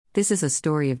This is a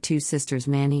story of two sisters,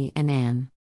 Manny and Anne.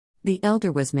 The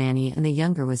elder was Manny and the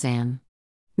younger was Anne.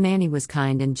 Manny was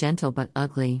kind and gentle but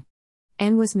ugly.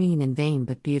 Anne was mean and vain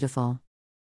but beautiful.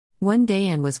 One day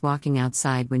Anne was walking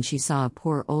outside when she saw a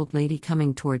poor old lady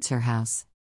coming towards her house.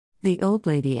 The old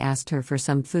lady asked her for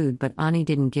some food, but Annie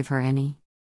didn't give her any.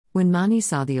 When Manny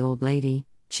saw the old lady,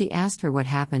 she asked her what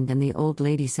happened, and the old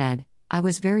lady said, "I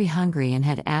was very hungry and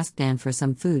had asked Anne for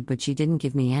some food, but she didn't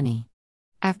give me any."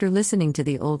 After listening to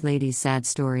the old lady's sad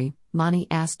story, Manny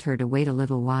asked her to wait a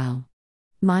little while.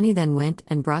 Manny then went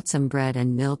and brought some bread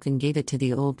and milk and gave it to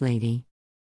the old lady.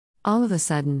 All of a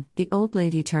sudden, the old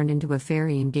lady turned into a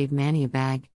fairy and gave Manny a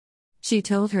bag. She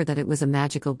told her that it was a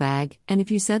magical bag, and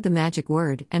if you said the magic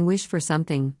word and wished for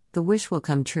something, the wish will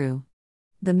come true.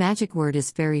 The magic word is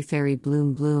fairy, fairy,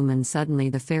 bloom, bloom, and suddenly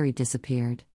the fairy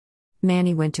disappeared.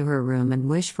 Manny went to her room and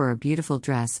wished for a beautiful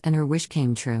dress, and her wish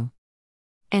came true.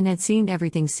 Anne had seen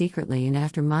everything secretly, and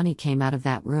after Manny came out of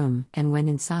that room and went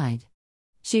inside,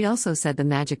 she also said the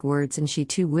magic words, and she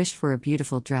too wished for a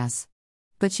beautiful dress.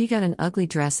 But she got an ugly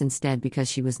dress instead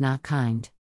because she was not kind.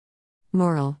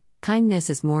 Moral: kindness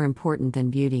is more important than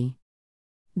beauty.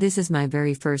 This is my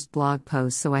very first blog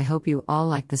post, so I hope you all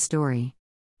like the story.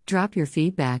 Drop your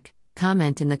feedback,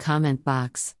 comment in the comment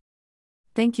box.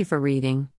 Thank you for reading.